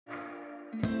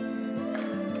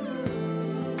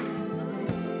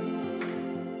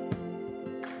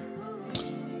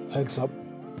Heads up,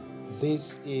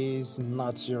 this is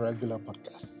not your regular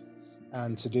podcast.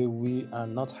 And today we are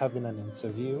not having an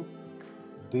interview.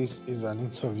 This is an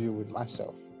interview with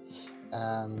myself.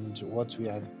 And what we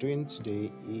are doing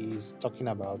today is talking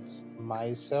about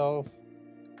myself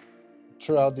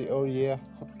throughout the whole year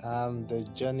and the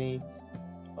journey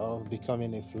of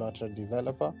becoming a Flutter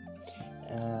developer.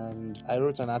 And I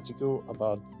wrote an article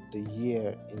about the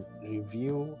year in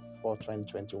review for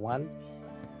 2021.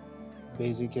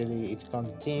 Basically, it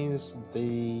contains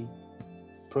the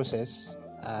process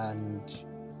and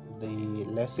the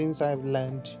lessons I've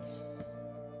learned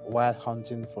while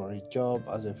hunting for a job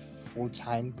as a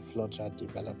full-time Flutter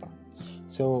developer.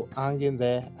 So hang in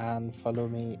there and follow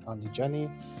me on the journey.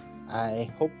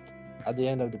 I hope at the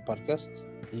end of the podcast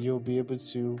you'll be able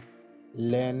to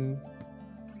learn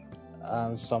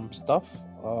some stuff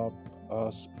or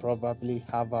probably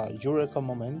have a eureka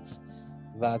moment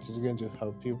that is going to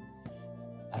help you.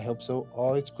 I hope so.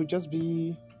 Or it could just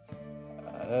be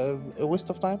a waste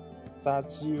of time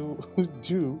that you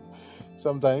do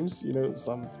sometimes.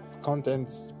 Some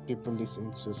contents people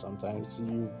listen to, sometimes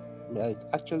you might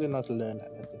actually not learn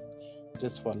anything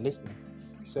just for listening.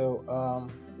 So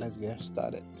let's get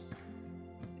started.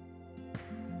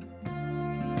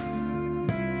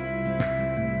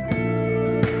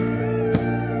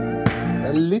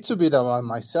 A little bit about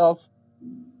myself.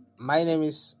 My name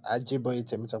is Ajiboye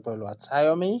Temitokolo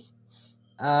Atayomi,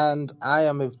 and I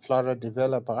am a Flutter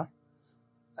developer.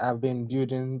 I've been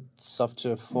building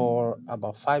software for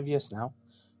about 5 years now,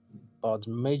 but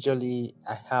majorly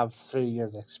I have 3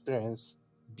 years experience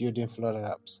building Flutter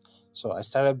apps. So I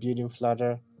started building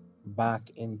Flutter back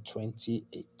in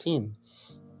 2018,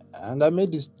 and I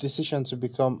made this decision to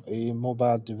become a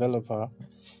mobile developer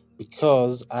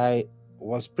because I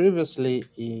was previously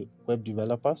a web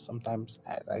developer. Sometimes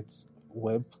I write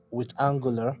web with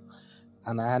Angular,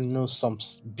 and I know some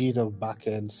bit of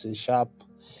backend C sharp,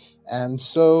 and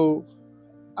so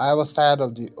I was tired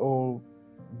of the whole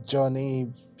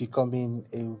journey becoming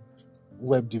a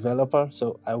web developer,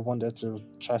 so I wanted to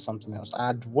try something else. I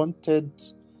had wanted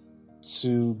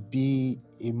to be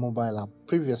a mobile app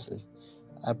previously.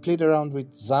 I played around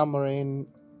with Xamarin,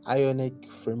 Ionic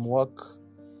framework,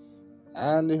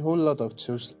 and a whole lot of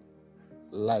tools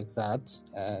like that.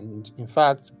 And in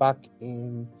fact, back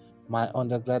in my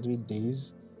undergraduate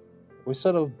days, we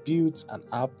sort of built an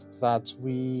app that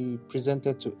we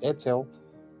presented to Airtel.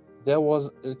 There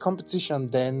was a competition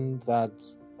then that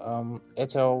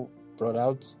Airtel brought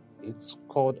out. It's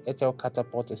called Airtel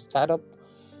Catapult, a startup.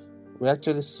 We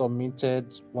actually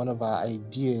submitted one of our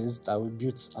ideas that we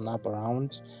built an app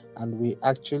around, and we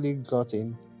actually got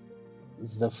in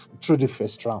through the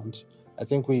first round. I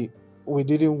think we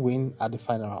didn't win at the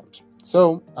final round.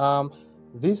 So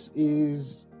this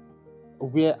is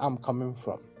where I'm coming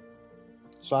from.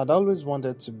 So I'd always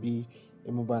wanted to be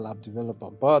a mobile app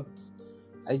developer, but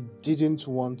I didn't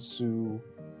want to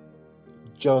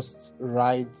just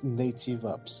write native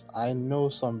apps. I know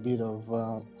some bit of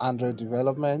Android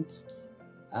development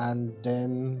and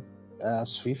then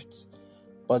Swift,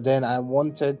 but then I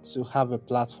wanted to have a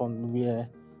platform where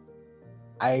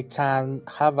I can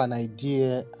have an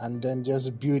idea and then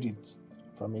just build it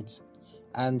from it.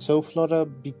 And so Flutter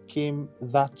became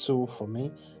that tool for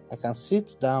me. I can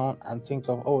sit down and think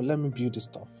of, oh, let me build this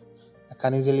stuff. I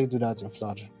can easily do that in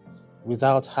Flutter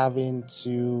without having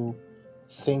to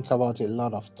think about a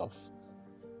lot of stuff.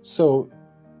 So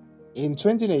in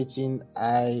 2018,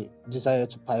 I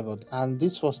decided to pivot, and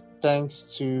this was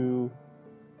thanks to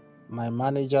my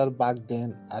manager back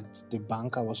then at the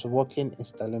bank. I was working in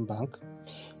Sterling Bank,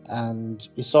 and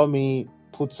he saw me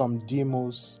put some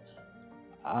demos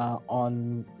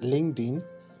on LinkedIn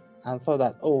and thought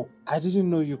that, oh, I didn't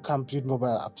know you can build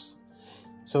mobile apps.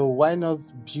 So why not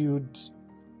build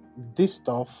this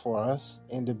stuff for us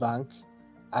in the bank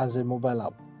as a mobile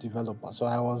app developer? So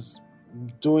I was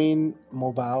doing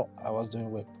mobile, I was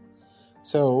doing web.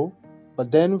 So,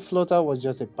 but then Flutter was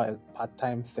just a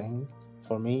part-time thing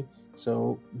for me.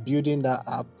 So building that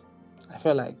app, I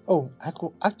felt like, oh, I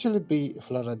could actually be a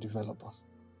Flutter developer.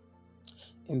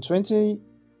 In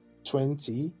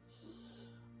 2020,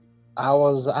 I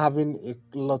was having a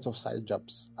lot of side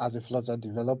jobs as a Flutter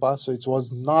developer, so it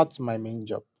was not my main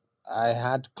job. I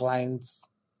had clients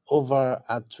over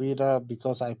at Twitter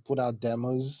because I put out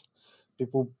demos.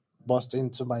 People bust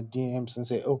into my DMs and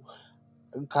say, "Oh,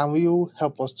 can you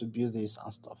help us to build this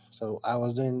and stuff?" So I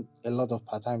was doing a lot of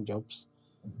part-time jobs,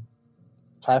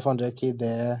 500K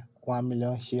there, 1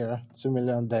 million here, 2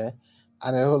 million there,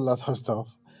 and a whole lot of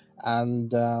stuff.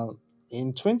 And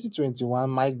in 2021,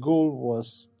 my goal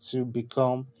was to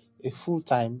become a full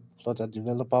time Flutter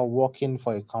developer working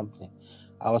for a company.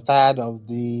 I was tired of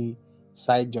the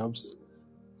side jobs.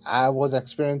 I was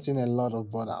experiencing a lot of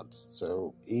burnout.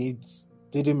 So it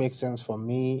didn't make sense for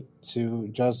me to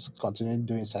just continue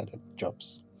doing side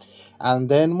jobs. And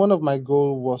then one of my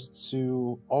goals was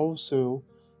to also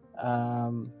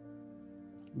um,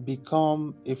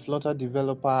 become a Flutter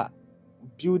developer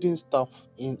building stuff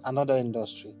in another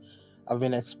industry. I've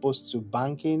been exposed to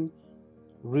banking,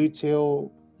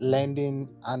 retail, lending,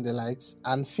 and the likes,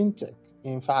 and fintech.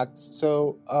 In fact,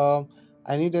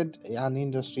 I needed an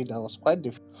industry that was quite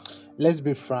different. Let's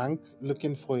be frank,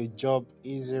 looking for a job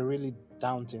is a really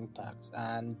daunting task,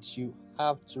 and you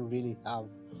have to really have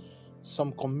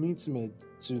some commitment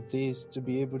to this to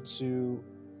be able to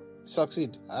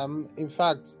succeed. In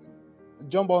fact,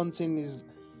 job hunting is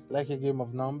like a game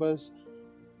of numbers.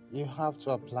 You have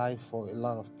to apply for a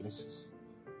lot of places,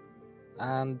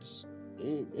 and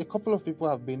a couple of people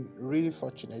have been really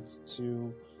fortunate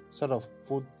to sort of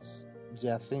put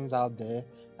their things out there,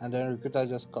 and then recruiter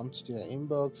just come to their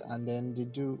inbox, and then they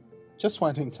do just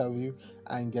one interview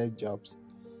and get jobs.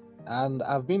 And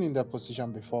I've been in that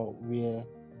position before where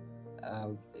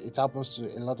it happens to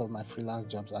a lot of my freelance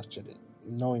jobs actually.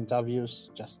 No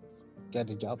interviews, just get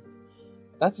a job.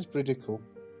 That is pretty cool.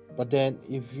 But then,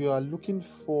 if you are looking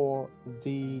for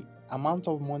the amount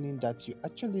of money that you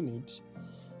actually need,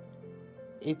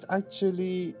 it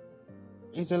actually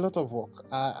is a lot of work.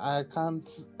 I can't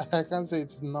I can't say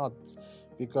it's not,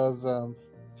 because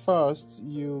first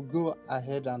you go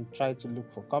ahead and try to look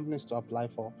for companies to apply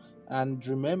for. And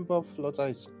remember, Flutter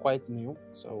is quite new,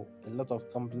 so a lot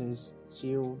of companies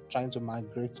still trying to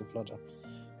migrate to Flutter.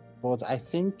 But I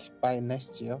think by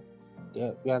next year,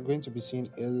 we are going to be seeing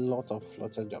a lot of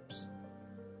Flutter jobs.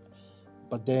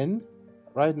 But then,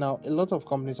 right now, a lot of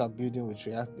companies are building with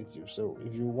React Native. So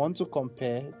if you want to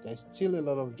compare, there's still a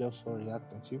lot of jobs for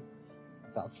React Native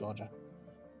than Flutter.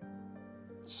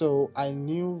 So I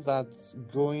knew that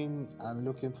going and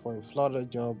looking for a Flutter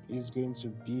job is going to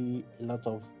be a lot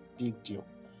of big deal.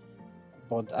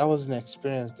 But I wasn't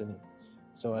experienced in it.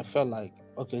 So I felt like,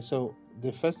 okay, so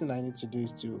the first thing I need to do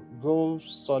is to go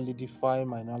solidify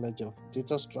my knowledge of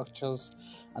data structures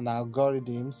and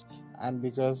algorithms. And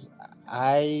because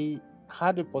I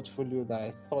had a portfolio that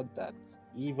I thought that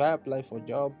if I apply for a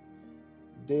job,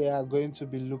 they are going to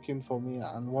be looking for me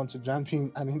and want to grant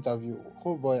me an interview.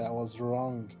 Oh boy, I was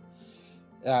wrong.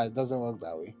 Yeah, it doesn't work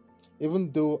that way.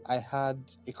 Even though I had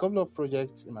a couple of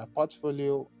projects in my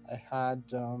portfolio, I had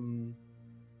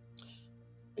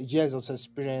years of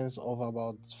experience of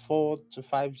about 4 to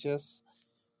 5 years.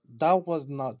 That was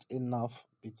not enough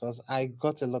because I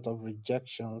got a lot of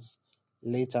rejections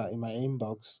later in my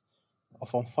inbox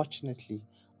of unfortunately,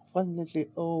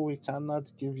 oh, we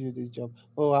cannot give you this job.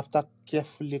 Oh, after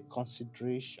carefully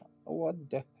consideration. What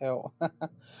the hell?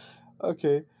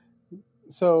 Okay.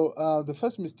 So the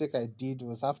first mistake I did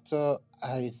was after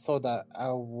I thought that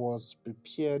I was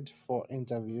prepared for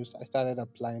interviews, I started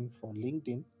applying for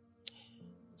LinkedIn.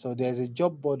 So there's a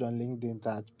job board on LinkedIn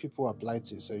that people apply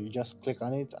to. So you just click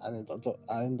on it and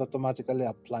it automatically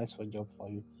applies for job for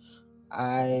you.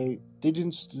 I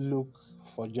didn't look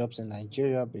for jobs in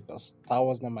Nigeria because that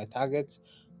was not my target.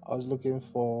 I was looking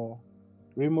for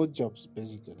remote jobs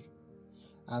basically.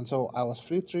 And so I was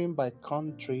filtering by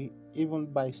country, even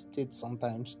by state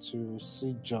sometimes, to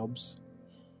see jobs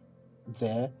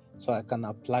there so I can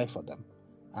apply for them.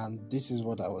 And this is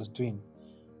what I was doing.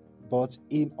 But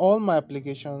in all my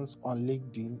applications on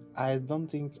LinkedIn, I don't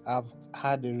think I've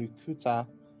had a recruiter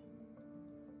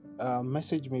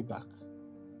message me back.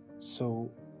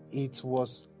 So it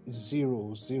was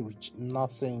zero, zero,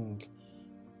 nothing.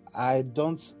 I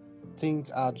don't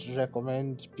think I'd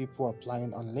recommend people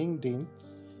applying on LinkedIn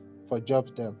for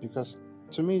jobs there because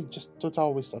to me, it's just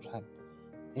total waste of time.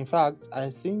 In fact, I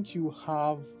think you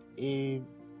have a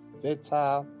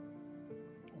better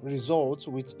result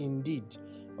with Indeed.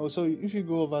 Also, if you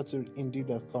go over to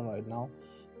Indeed.com right now,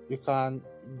 you can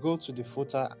go to the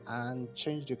footer and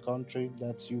change the country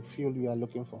that you feel you are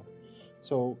looking for.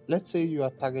 So let's say you are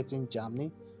targeting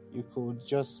Germany, you could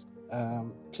just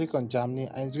click on Germany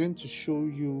and it's going to show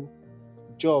you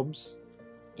jobs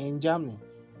in Germany.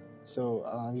 So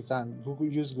you can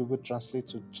use Google Translate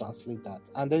to translate that,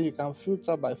 and then you can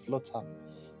filter by Flutter,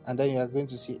 and then you are going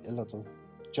to see a lot of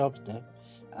jobs there.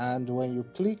 And when you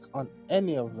click on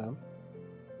any of them,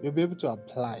 you'll be able to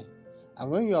apply.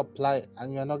 And when you apply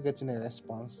and you're not getting a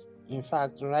response, in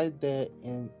fact, right there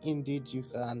in Indeed, you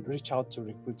can reach out to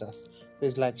recruiters.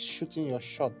 It's like shooting your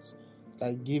shot, it's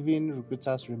like giving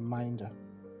recruiters reminder.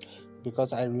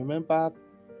 Because I remember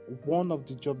one of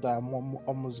the job that I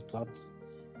almost got.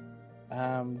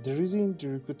 The reason the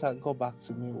recruiter got back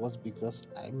to me was because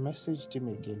I messaged him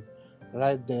again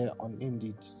right there on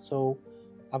Indeed. So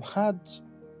I've had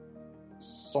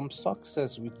some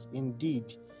success with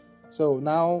Indeed. So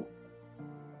now,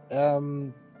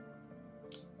 um,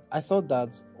 I thought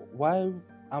that, why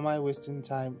am I wasting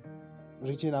time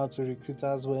reaching out to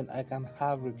recruiters when I can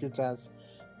have recruiters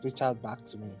reach out back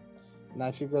to me? And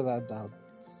I figured that out.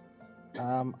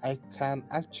 I can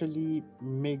actually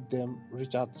make them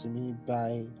reach out to me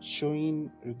by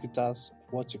showing recruiters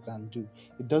what you can do.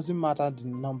 It doesn't matter the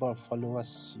number of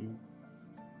followers you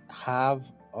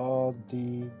have or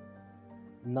the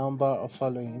number of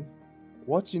following.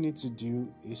 What you need to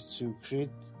do is to create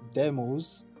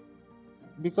demos,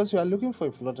 because you are looking for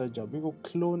a Flutter job. You could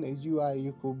clone a UI,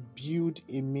 you could build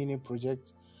a mini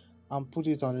project and put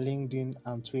it on LinkedIn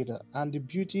and Twitter. And the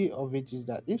beauty of it is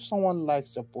that if someone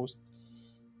likes your post,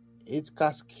 it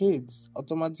cascades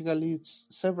automatically.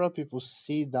 Several people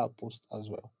see that post as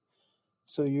well.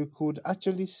 So you could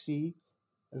actually see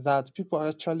that people are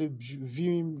actually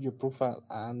viewing your profile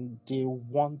and to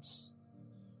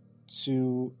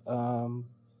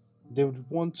they would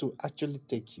want to actually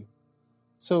take you.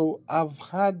 So I've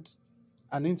had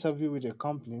an interview with a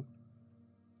company,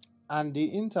 and the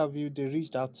interview they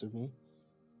reached out to me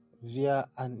via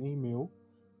an email.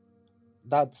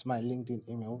 That's my LinkedIn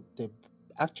email. They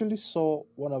actually saw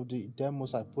one of the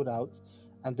demos I put out,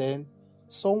 and then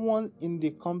someone in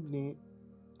the company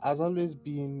has always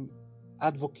been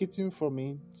advocating for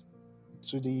me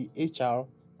to the HR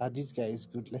that this guy is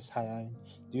good, let's hire him.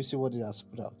 Do you see what he has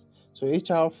put out? So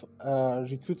HR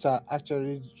recruiter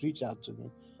actually reached out to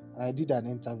me, and I did an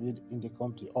interview in the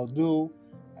company. Although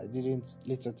I didn't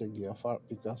later take the offer,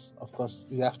 because of course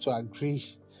you have to agree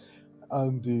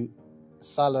on the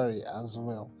salary as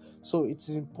well. So it's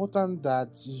important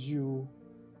that you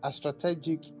are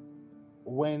strategic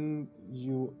when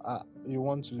you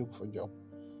want to look for a job.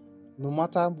 No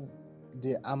matter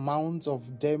the amount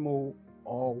of demo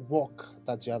or work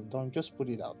that you have done, just put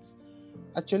it out.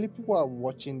 Actually, people are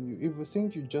watching you. If you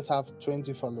think you just have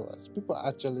 20 followers, people are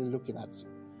actually looking at you.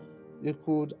 You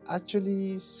could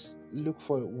actually look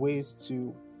for ways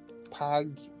to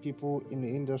tag people in the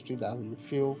industry that you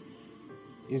feel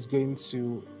is going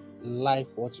to like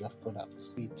what you have put out.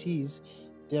 It is,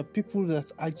 there are people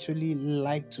that actually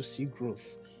like to see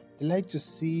growth. They like to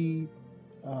see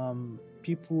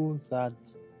people that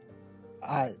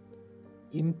are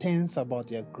intense about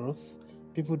their growth,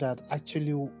 people that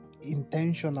actually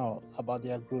intentional about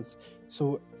their growth.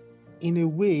 So, in a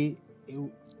way,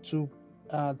 to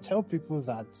tell people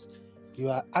that you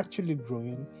are actually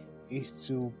growing is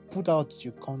to put out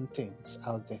your content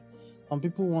out there. Some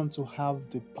people want to have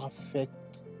the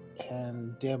perfect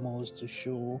demos to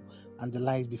show and the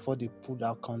likes before they put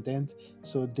out content.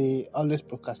 So they always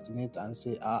procrastinate and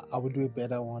say, I will do a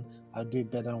better one, I'll do a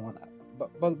better one.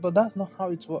 But that's not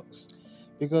how it works,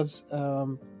 because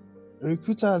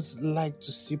recruiters like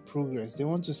to see progress. They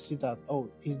want to see that, oh,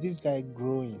 is this guy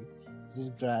growing? Is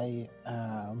this guy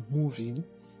moving?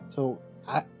 So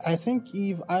I think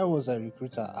if I was a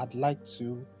recruiter, I'd like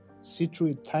to see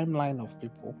through a timeline of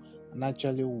people and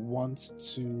actually want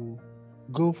to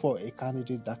go for a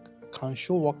candidate that can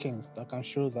show workings, that can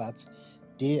show that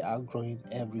they are growing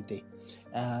every day.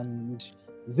 And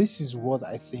this is what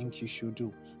I think you should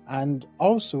do. And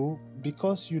also,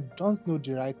 because you don't know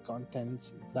the right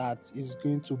content that is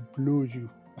going to blow you,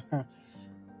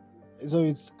 so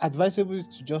it's advisable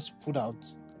to just put out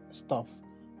stuff.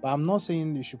 But I'm not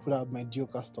saying you should put out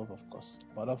mediocre stuff, of course.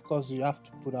 But of course, you have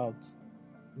to put out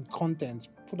content,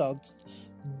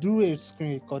 do a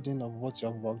screen recording of what you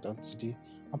have worked on today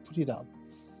and put it out.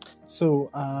 So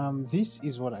this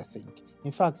is what I think.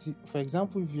 In fact, for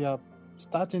example, if you are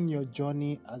starting your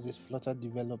journey as a Flutter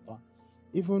developer,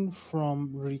 even from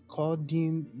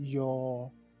recording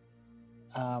your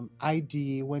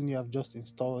IDE when you have just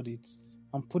installed it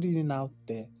and putting it out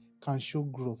there can show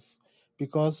growth,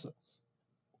 because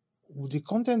the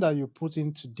content that you put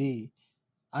in today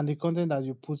and the content that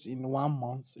you put in 1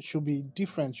 month should be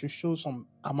different, should show some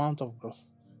amount of growth.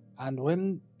 And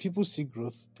when people see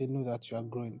growth, they know that you are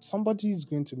growing. Somebody is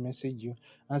going to message you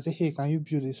and say, hey, can you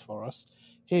build this for us?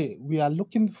 Hey, we are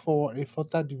looking for a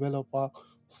Flutter developer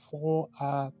for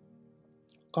our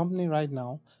company right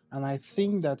now, and I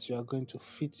think that you are going to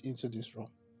fit into this role.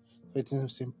 So it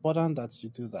is important that you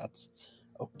do that.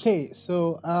 Okay,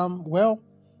 so well,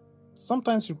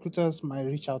 sometimes recruiters might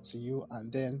reach out to you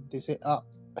and then they say,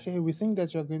 hey, we think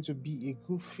that you're going to be a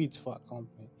good fit for our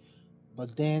company.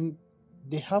 But then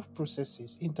they have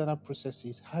processes, internal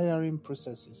processes, hiring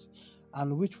processes.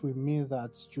 and which will mean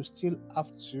that you still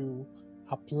have to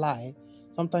apply.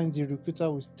 Sometimes the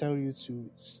recruiter will tell you to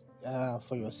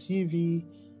for your CV,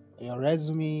 your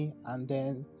resume, and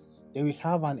then they will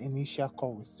have an initial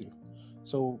call with you.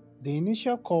 So the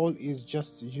initial call is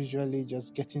just usually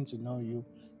just getting to know you.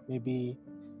 Maybe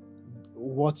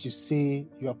what you say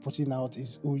you are putting out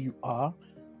is who you are.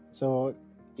 So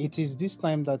it is this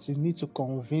time that you need to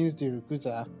convince the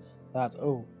recruiter that,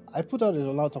 oh, I put out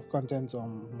a lot of content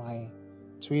on my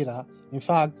Twitter. In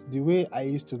fact, the way I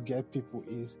used to get people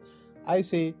is I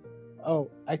say, oh,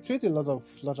 I create a lot of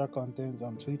Flutter content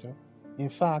on Twitter. In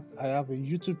fact, I have a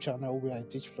YouTube channel where I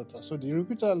teach Flutter. So the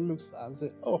recruiter looks and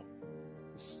say, oh,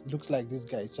 looks like this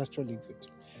guy is actually good.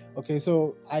 Okay,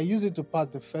 so I use it to pass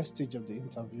the first stage of the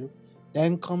interview.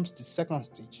 Then comes the second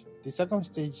stage. The second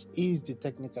stage is the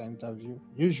technical interview,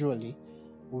 usually,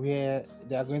 where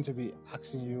they are going to be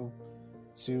asking you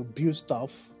to build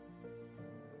stuff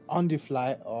on the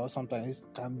fly, or sometimes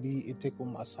it can be a take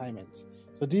home assignment.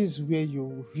 So, this is where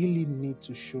you really need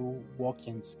to show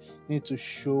workings, need to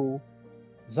show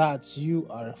that you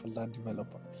are a Flutter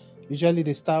developer. Usually,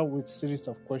 they start with series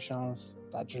of questions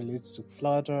that relates to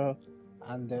Flutter,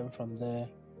 and then from there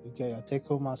you get your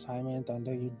take-home assignment, and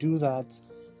then you do that,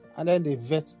 and then they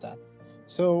vet that.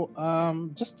 So,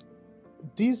 just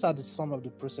these are some of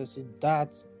the processes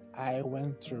that I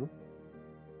went through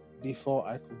before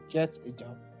I could get a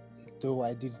job, though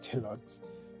I did it a lot.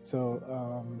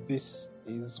 So, this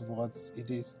is what it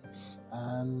is,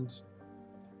 and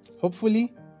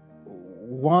hopefully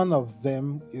one of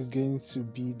them is going to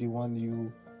be the one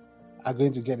you are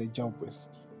going to get a job with.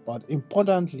 But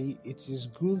importantly, it is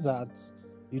good that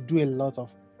you do a lot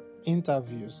of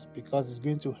interviews because it's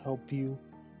going to help you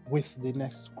with the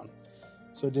next one.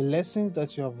 So the lessons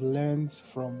that you have learned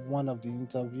from one of the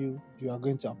interview, you are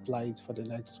going to apply it for the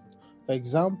next one. For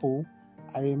example,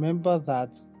 I remember that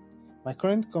my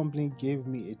current company gave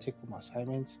me a take-home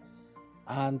assignment,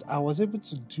 and I was able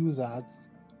to do that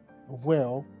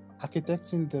well,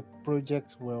 architecting the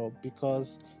project well,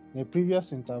 because in a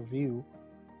previous interview,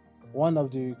 one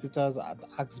of the recruiters had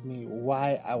asked me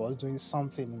why I was doing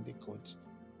something in the code.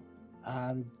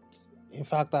 And in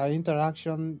fact, our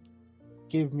interaction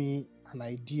gave me an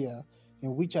idea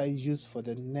in which I used for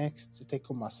the next take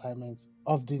home assignment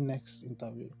of the next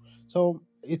interview. So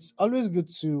it's always good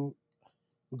to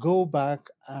go back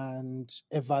and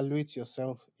evaluate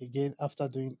yourself again after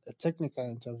doing a technical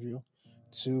interview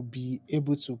to be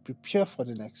able to prepare for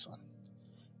the next one.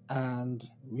 And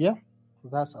yeah,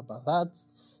 that's about that.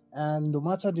 And no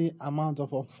matter the amount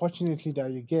of unfortunately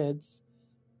that you get,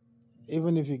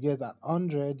 even if you get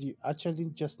 100, you actually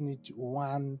just need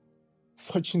one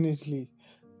fortunately.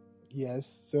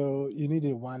 Yes, so you need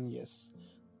a one yes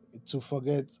to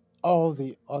forget all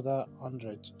the other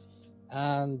 100.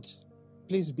 And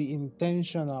please be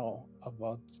intentional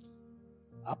about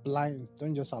applying.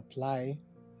 Don't just apply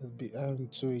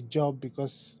to a job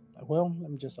because, well,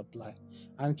 let me just apply.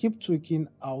 And keep tweaking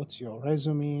out your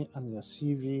resume and your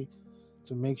CV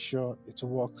to make sure it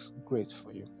works great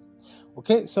for you.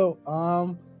 Okay,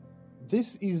 so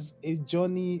this is a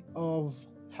journey of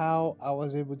how I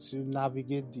was able to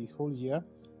navigate the whole year.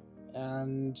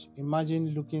 And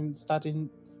imagine starting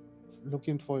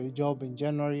looking for a job in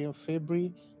January or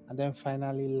February, and then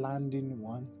finally landing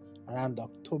one around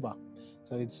October.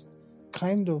 So it's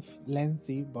kind of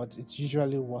lengthy, but it's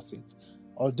usually worth it.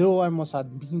 Although I must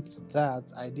admit that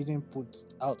I didn't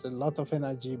put out a lot of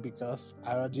energy because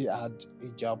I already had a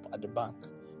job at the bank.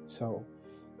 So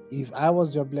if I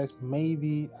was jobless,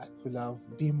 maybe I could have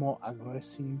been more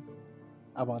aggressive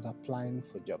about applying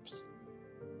for jobs.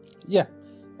 Yeah,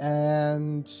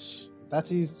 and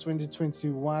that is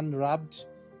 2021 wrapped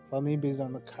for me based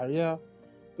on the career.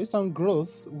 Based on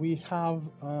growth, we have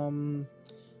Code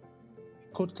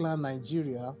Clan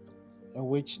Nigeria, in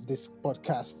which this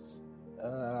podcast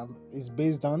is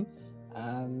based on.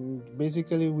 And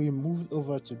basically, we moved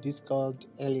over to Discord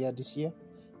earlier this year,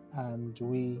 and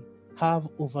we have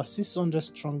over 600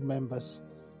 strong members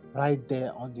right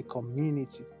there on the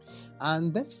community.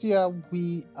 And next year,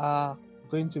 we are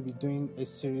going to be doing a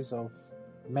series of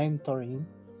mentoring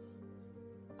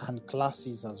and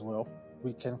classes as well,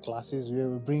 weekend classes, where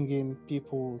we bring in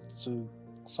people to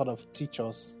sort of teach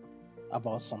us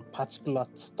about some particular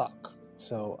stock.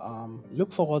 So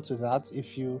look forward to that.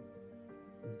 If you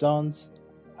don't,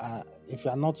 if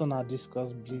you are not on our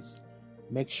Discord, please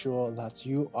make sure that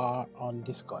you are on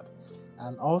Discord.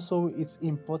 And also, it's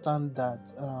important that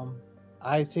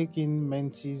I take in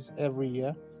mentees every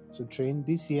year to train.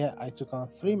 This year, I took on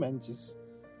 3 mentees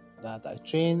that I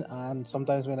train, and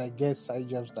sometimes when I get side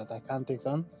jobs that I can't take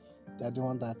on, they're the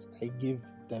one that I give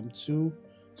them too.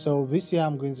 So this year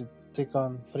I'm going to take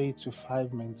on 3 to 5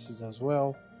 mentees as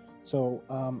well. So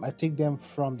I take them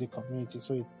from the community.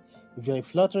 So if you're a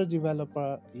Flutter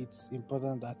developer, it's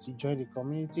important that you join the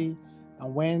community.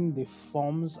 And when the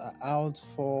forms are out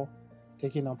for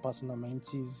taking on personal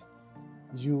mentees,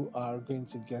 you are going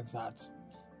to get that.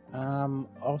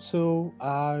 Also,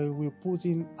 I will put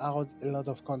in out a lot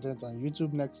of content on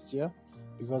YouTube next year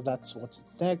because that's what's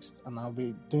next, and I'll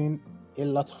be doing a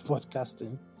lot of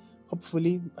podcasting,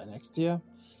 hopefully by next year.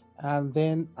 And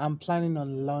then I'm planning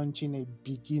on launching a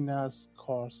beginner's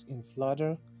course in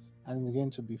Flutter, and it's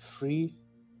going to be free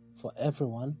for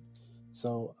everyone.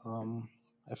 So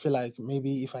I feel like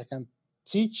maybe if I can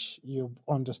teach you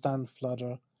understand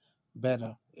Flutter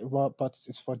better, well, but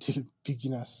it's for the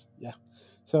beginners. Yeah.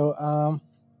 So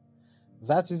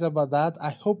that is about that. I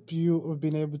hope you have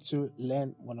been able to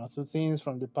learn one or two things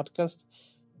from the podcast.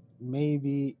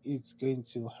 Maybe it's going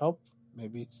to help,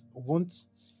 maybe it won't,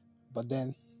 but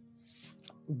then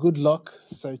good luck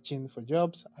searching for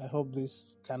jobs. I hope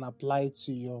this can apply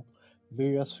to your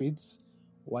various feeds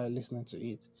while listening to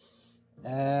it.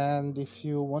 And if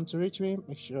you want to reach me,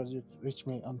 make sure you reach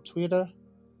me on Twitter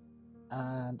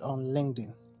and on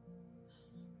LinkedIn.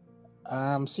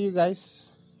 See you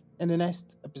guys in the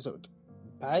next episode.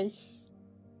 Bye.